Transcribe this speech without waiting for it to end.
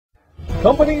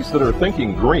Companies that are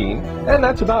thinking green, and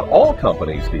that's about all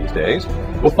companies these days,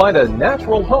 will find a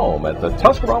natural home at the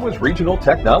Tuscarawas Regional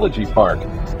Technology Park.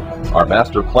 Our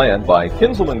master plan by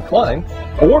Kinsel & Klein,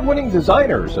 award-winning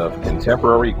designers of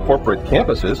contemporary corporate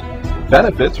campuses,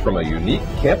 benefits from a unique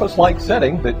campus-like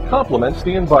setting that complements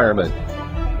the environment.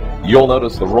 You'll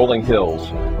notice the rolling hills,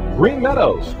 green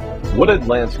meadows, wooded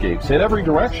landscapes in every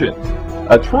direction,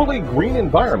 a truly green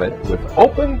environment with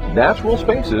open, natural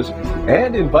spaces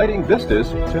and inviting vistas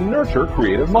to nurture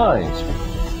creative minds.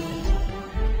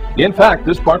 In fact,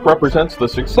 this park represents the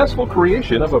successful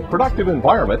creation of a productive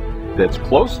environment that's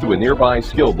close to a nearby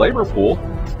skilled labor pool,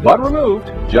 but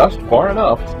removed just far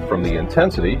enough from the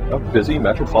intensity of busy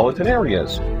metropolitan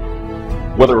areas.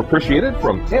 Whether appreciated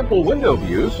from ample window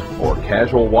views or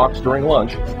casual walks during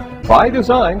lunch, by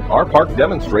design, our park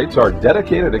demonstrates our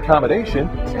dedicated accommodation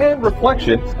and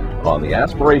reflection on the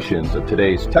aspirations of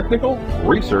today's technical,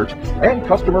 research, and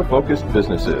customer-focused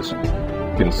businesses.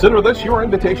 Consider this your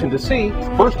invitation to see,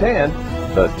 firsthand,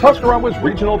 the Tuscarawas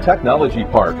Regional Technology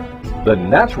Park, the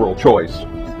natural choice